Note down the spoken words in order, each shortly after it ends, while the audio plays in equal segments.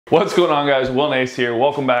What's going on, guys? Nace here.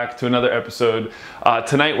 Welcome back to another episode.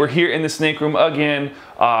 Tonight we're here in the snake room again.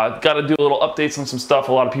 Got to do a little updates on some stuff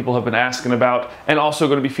a lot of people have been asking about, and also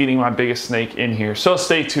going to be feeding my biggest snake in here. So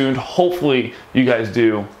stay tuned. Hopefully you guys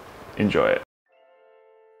do enjoy it.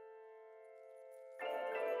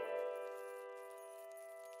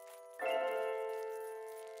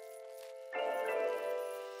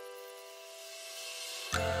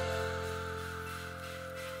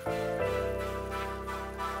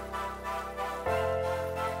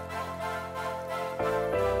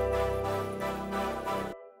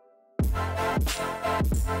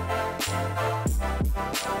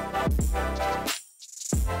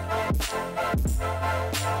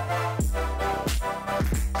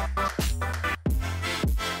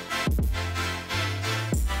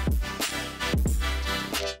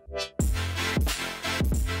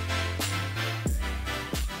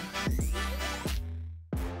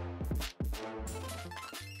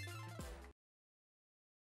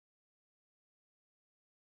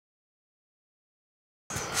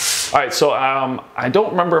 All right, so I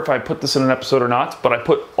don't remember if I put this in an episode or not, but I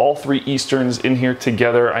put all three Easterns in here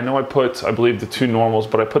together. I know I put, I believe, the two normals,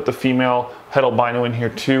 but I put the female het albino in here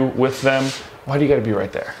too with them. Why do you gotta be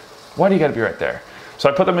right there? Why do you gotta be right there? So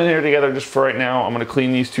I put them in here together just for right now. I'm gonna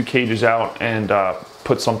clean these two cages out and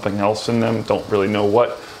put something else in them. Don't really know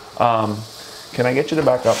what. Can I get you to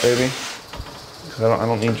back up, baby? Because I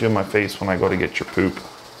don't need you in my face when I go to get your poop.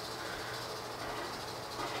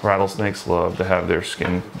 Rattlesnakes love to have their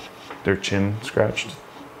chin scratched.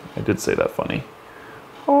 I did say that funny.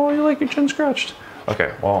 Oh, you like your chin scratched?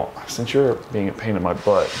 Okay, well, since you're being a pain in my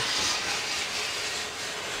butt.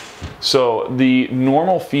 So the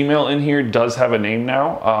normal female in here does have a name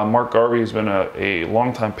now. Mark Garvey has been a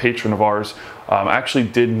longtime patron of ours. Actually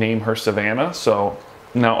did name her Savannah. So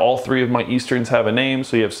now all three of my Easterns have a name.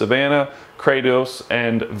 So you have Savannah, Kratos,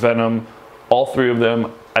 and Venom. All three of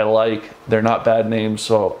them I like. They're not bad names,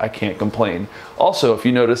 so I can't complain. Also, if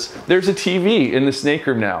you notice, there's a TV in the snake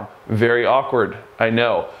room now. Very awkward, I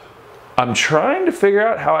know. I'm trying to figure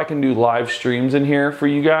out how I can do live streams in here for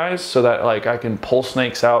you guys so that like I can pull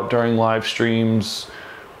snakes out during live streams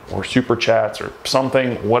or super chats or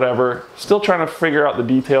something, whatever. Still trying to figure out the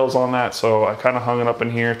details on that, so I kind of hung it up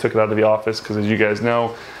in here, took it out of the office because, as you guys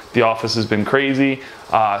know, the office has been crazy.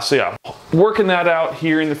 So yeah, working that out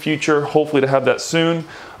here in the future, hopefully to have that soon.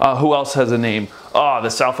 Who else has a name? The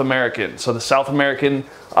South American. So the South American,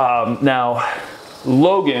 now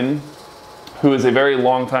Logan, who is a very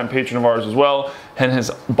long-time patron of ours as well, and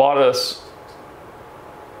has bought us,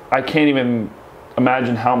 I can't even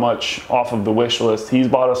imagine how much off of the wish list. He's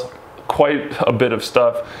bought us quite a bit of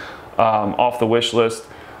stuff off the wish list.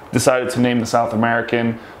 Decided to name the South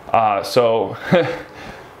American. So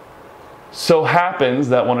happens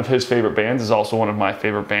that one of his favorite bands is also one of my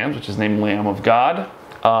favorite bands, which is named Lamb of God.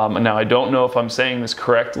 And now I don't know if I'm saying this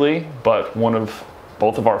correctly, but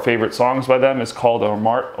both of our favorite songs by them is called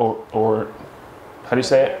or how do you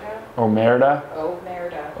say it? Omerda?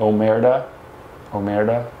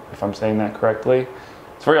 Omerda, if I'm saying that correctly.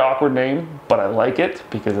 It's a very awkward name, but I like it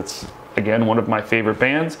because it's, again, one of my favorite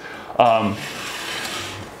bands.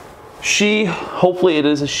 She, hopefully it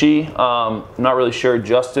is a she, I'm not really sure.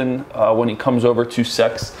 Justin, when he comes over to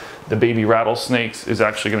sex the baby rattlesnakes, is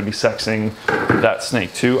actually going to be sexing that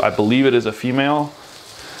snake too. I believe it is a female.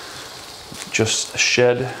 Just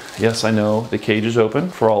shed. Yes, I know the cage is open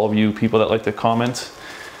for all of you people that like to comment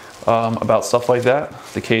about stuff like that.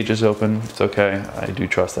 The cage is open. It's okay. I do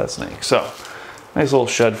trust that snake. So, nice little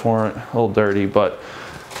shed for it. A little dirty, but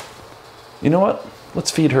you know what? Let's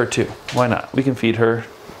feed her too. Why not? We can feed her.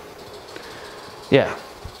 Yeah,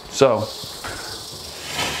 so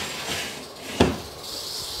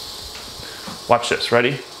watch this,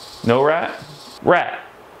 ready? No rat? Rat.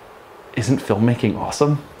 Isn't filmmaking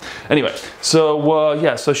awesome? Anyway, so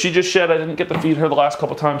yeah, so she just shed. I didn't get to feed her the last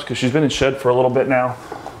couple times because she's been in shed for a little bit now.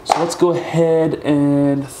 So let's go ahead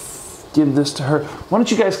and give this to her. Why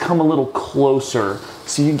don't you guys come a little closer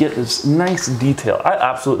so you get this nice detail. I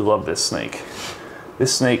absolutely love this snake.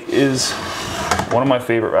 This snake is one of my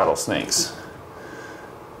favorite rattlesnakes.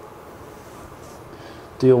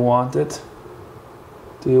 Do you want it?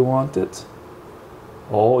 Do you want it?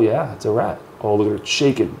 Oh yeah, it's a rat. Oh, look at her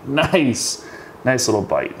shaking. Nice. Nice little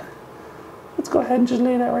bite. Let's go ahead and just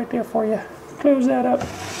lay that right there for you. Close that up.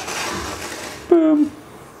 Boom.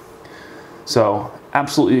 So,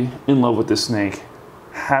 absolutely in love with this snake.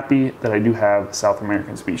 Happy that I do have South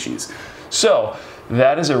American species. So,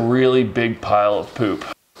 that is a really big pile of poop.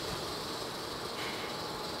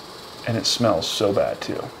 And it smells so bad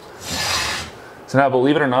too. So now,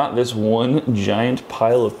 believe it or not, this one giant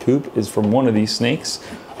pile of poop is from one of these snakes.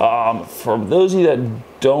 For those of you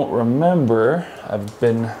that don't remember, I've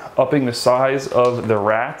been upping the size of the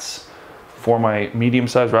rats for my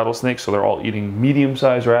medium-sized rattlesnakes, so they're all eating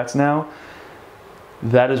medium-sized rats now.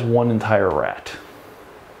 That is one entire rat.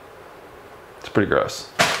 It's pretty gross.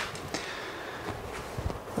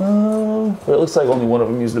 But it looks like only one of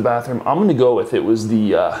them used the bathroom. I'm gonna go with it was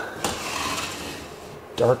the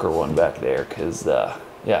darker one back there, because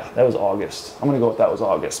yeah, that was August. I'm gonna go with that was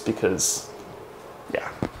August because, yeah,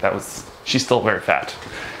 she's still very fat.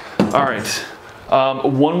 All right,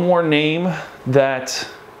 one more name that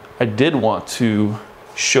I did want to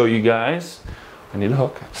show you guys. I need a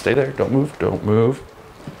hook. Stay there. Don't move. Don't move.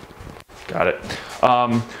 Got it.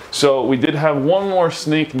 So we did have one more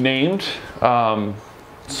snake named.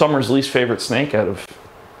 Summer's least favorite snake out of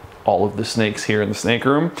all of the snakes here in the snake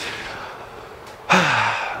room.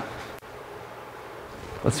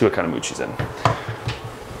 Let's see what kind of mood she's in.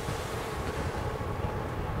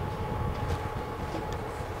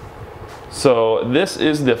 So this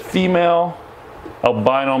is the female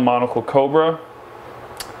albino monocle cobra.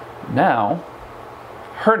 Now,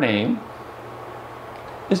 her name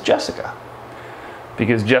is Jessica.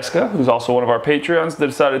 Because Jessica, who's also one of our Patreons,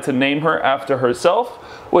 decided to name her after herself,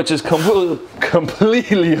 which is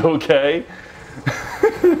completely okay.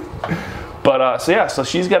 But so yeah, so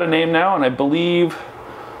she's got a name now, and I believe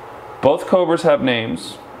both cobras have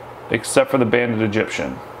names, except for the banded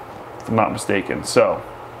Egyptian, if I'm not mistaken. So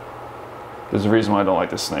there's a reason why I don't like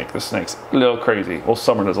this snake. This snake's a little crazy. Well,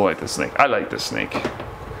 Summer doesn't like this snake. I like this snake.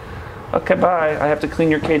 Okay, bye. I have to clean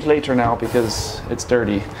your cage later now because it's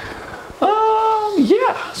dirty.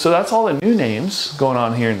 Yeah, so that's all the new names going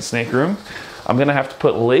on here in the snake room. I'm gonna have to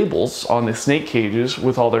put labels on the snake cages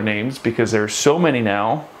with all their names because there's so many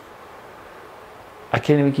now. I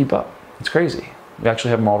can't even keep up. It's crazy. We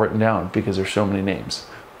actually have them all written down because there's so many names.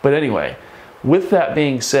 But anyway, with that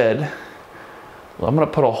being said, well, I'm gonna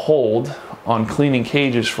put a hold on cleaning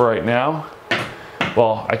cages for right now.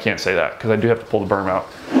 Well, I can't say that because I do have to pull the berm out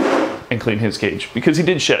and clean his cage because he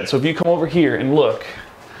did shed. So if you come over here and look,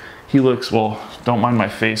 he looks, well, don't mind my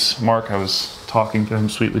face, Mark. I was talking to him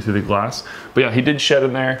sweetly through the glass. But yeah, he did shed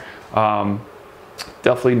in there.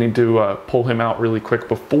 Definitely need to pull him out really quick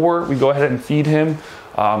before we go ahead and feed him.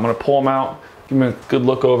 I'm gonna pull him out, give him a good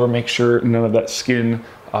look over, make sure none of that skin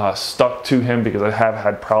stuck to him because I have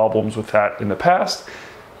had problems with that in the past.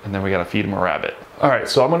 And then we gotta feed him a rabbit. All right,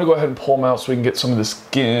 so I'm gonna go ahead and pull him out so we can get some of the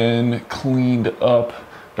skin cleaned up.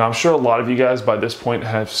 Now, I'm sure a lot of you guys by this point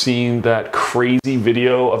have seen that crazy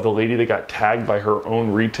video of the lady that got tagged by her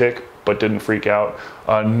own retic but didn't freak out.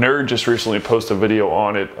 Nerd just recently posted a video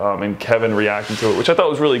on it and Kevin reacted to it, which I thought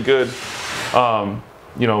was really good.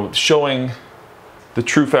 You know, showing the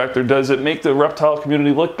true factor. Does it make the reptile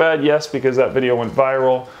community look bad? Yes, because that video went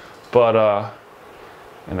viral, but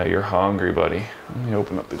I know you're hungry, buddy. Let me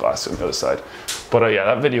open up the glass on the other side. But yeah,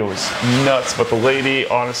 that video was nuts, but the lady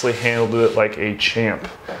honestly handled it like a champ.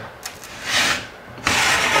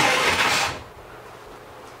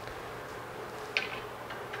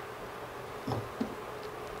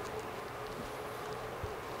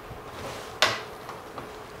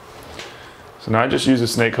 So now I just use a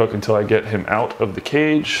snake hook until I get him out of the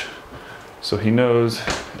cage so he knows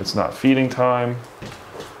it's not feeding time.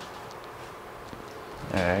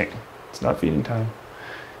 Alright, it's not feeding time.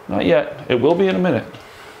 Not yet. It will be in a minute.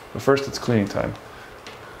 But first it's cleaning time.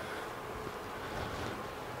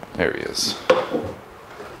 There he is.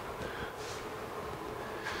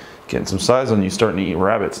 Getting some size on you, starting to eat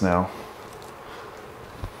rabbits now.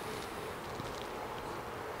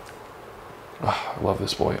 Oh, I love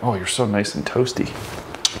this boy. Oh, you're so nice and toasty.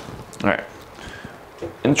 Alright.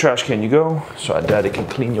 In the trash can you go, so our daddy can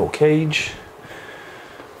clean your cage.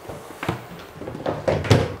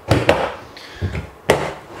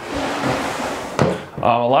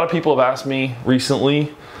 A lot of people have asked me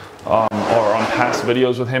recently, or on past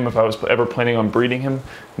videos with him, if I was ever planning on breeding him.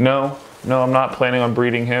 No, I'm not planning on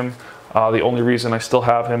breeding him. The only reason I still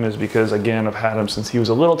have him is because, again, I've had him since he was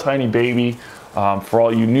a little tiny baby. For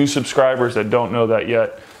all you new subscribers that don't know that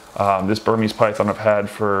yet, this Burmese python I've had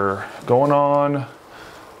for going on,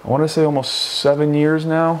 I want to say almost 7 years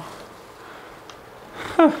now.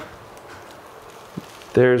 Huh.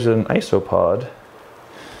 There's an isopod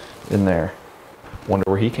in there. Wonder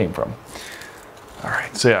where he came from. All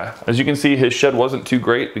right, so yeah, as you can see, his shed wasn't too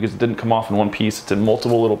great because it didn't come off in one piece. It's in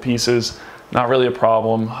multiple little pieces. Not really a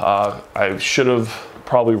problem. I should have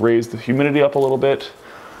probably raised the humidity up a little bit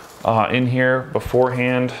in here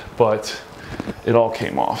beforehand, but it all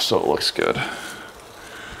came off, so it looks good.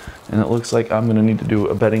 And it looks like I'm gonna need to do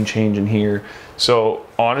a bedding change in here. So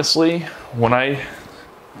honestly, when I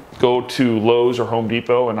go to Lowe's or Home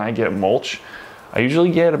Depot and I get mulch, I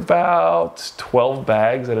usually get about 12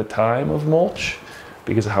 bags at a time of mulch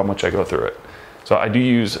because of how much I go through it. So I do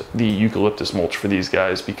use the eucalyptus mulch for these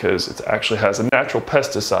guys because it actually has a natural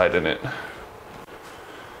pesticide in it.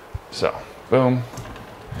 So, boom.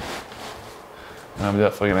 And I'm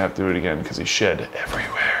definitely gonna have to do it again because he shed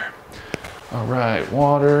everywhere. All right,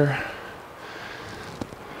 water.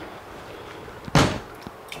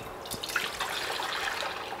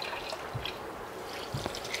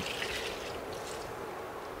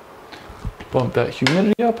 Bump that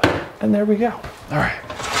humidity up, and there we go. All right.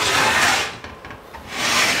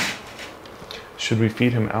 Should we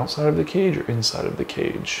feed him outside of the cage or inside of the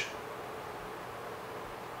cage?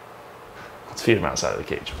 Let's feed him outside of the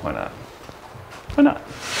cage. Why not? Why not?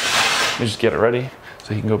 Let me just get it ready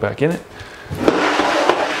so he can go back in it.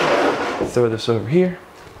 Throw this over here.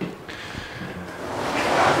 All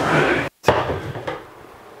right.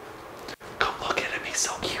 Come look at him. He's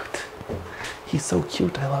so cute. He's so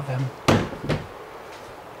cute. I love him.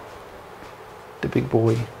 The big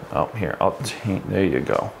boy. Oh, here. There you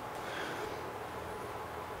go.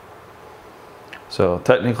 So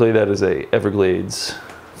technically that is a Everglades,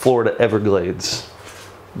 Florida Everglades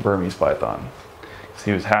Burmese python. So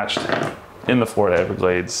he was hatched in the Florida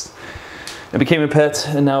Everglades and became a pet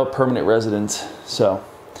and now a permanent resident. So,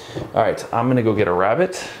 all right, I'm gonna go get a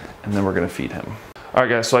rabbit and then we're gonna feed him. All right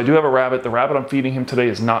guys, so I do have a rabbit. The rabbit I'm feeding him today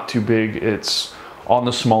is not too big. It's on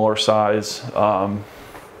the smaller size. I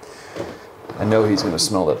know he's gonna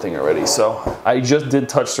smell that thing already. So I just did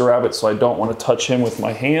touch the rabbit, so I don't wanna touch him with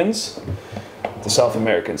my hands. The South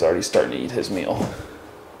American's already starting to eat his meal.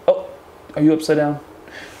 Oh, are you upside down?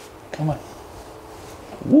 Come on.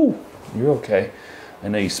 Woo, you're okay. I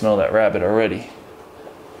know you smell that rabbit already.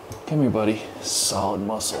 Come here, buddy. Solid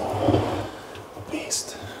muscle.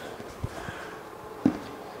 Beast.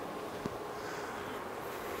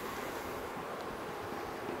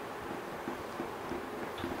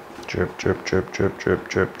 Drip, drip, drip, drip, drip,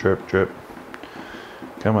 drip, drip, drip.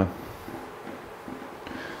 Come on.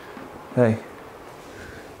 Hey.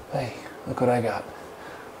 Hey, look what I got.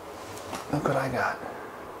 Look what I got.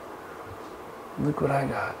 Look what I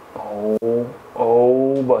got.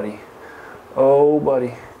 Oh, buddy. Oh,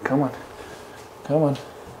 buddy. Come on. Come on.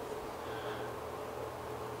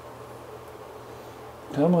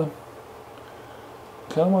 Come on.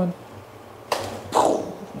 Come on.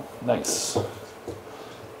 Nice.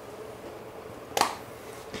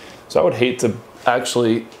 So I would hate to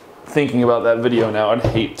actually, thinking about that video now, I'd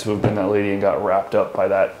hate to have been that lady and got wrapped up by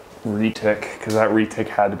that retic, because that retic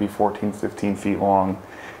had to be 14, 15 feet long,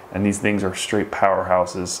 and these things are straight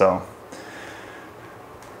powerhouses, so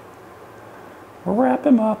wrap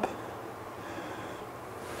him up.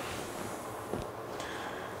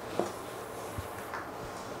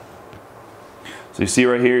 So you see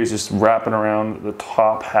right here, he's just wrapping around the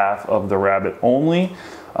top half of the rabbit only.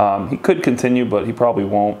 He could continue, but he probably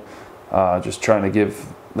won't. Just trying to give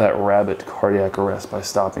that rabbit cardiac arrest by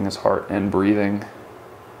stopping his heart and breathing.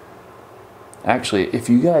 Actually, if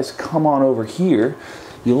you guys come on over here,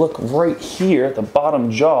 you look right here at the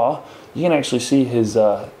bottom jaw, you can actually see his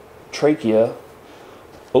trachea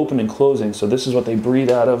open and closing. So this is what they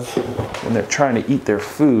breathe out of when they're trying to eat their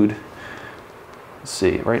food. Let's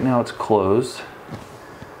see, right now it's closed.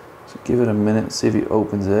 So give it a minute, see if he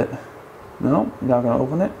opens it. No, you're not gonna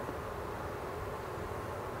open it?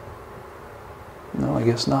 No, I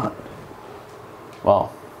guess not.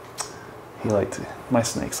 Well, my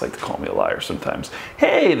snakes like to call me a liar sometimes.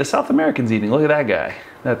 Hey, the South American's eating. Look at that guy.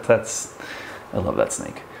 I love that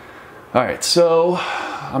snake. All right, so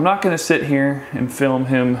I'm not gonna sit here and film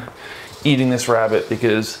him eating this rabbit,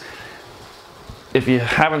 because if you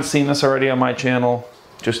haven't seen this already on my channel,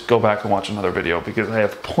 just go back and watch another video, because I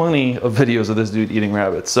have plenty of videos of this dude eating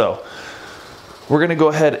rabbits. So we're gonna go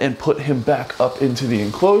ahead and put him back up into the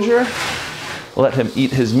enclosure, let him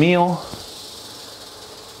eat his meal.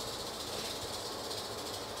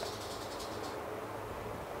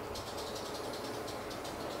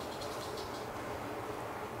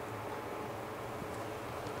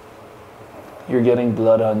 You're getting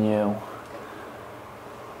blood on you.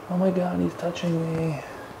 Oh my God, he's touching me.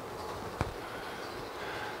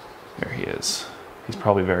 There he is. He's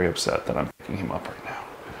probably very upset that I'm picking him up right now.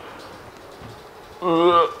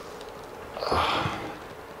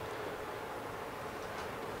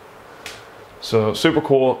 So super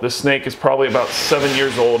cool. This snake is probably about 7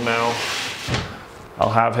 years old now.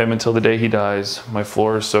 I'll have him until the day he dies. My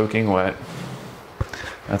floor is soaking wet.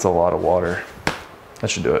 That's a lot of water. That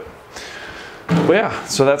should do it. But yeah,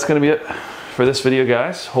 so that's gonna be it for this video,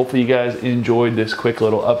 guys. Hopefully you guys enjoyed this quick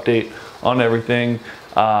little update on everything.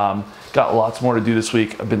 Got lots more to do this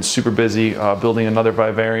week. I've been super busy building another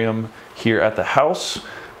vivarium here at the house,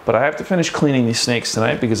 but I have to finish cleaning these snakes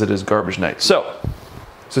tonight because it is garbage night. So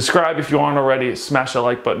subscribe if you aren't already, smash that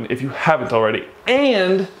like button if you haven't already,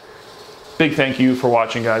 and big thank you for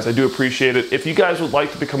watching, guys. I do appreciate it. If you guys would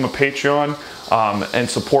like to become a Patreon and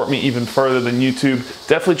support me even further than YouTube,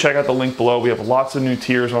 definitely check out the link below. We have lots of new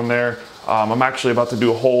tiers on there. I'm actually about to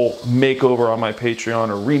do a whole makeover on my Patreon,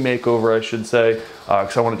 or remakeover, I should say,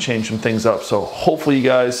 because I want to change some things up. So hopefully you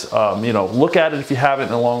guys, you know, look at it if you haven't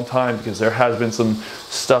in a long time, because there has been some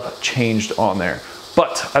stuff changed on there.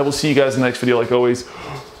 But I will see you guys in the next video, like always.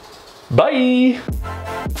 Bye!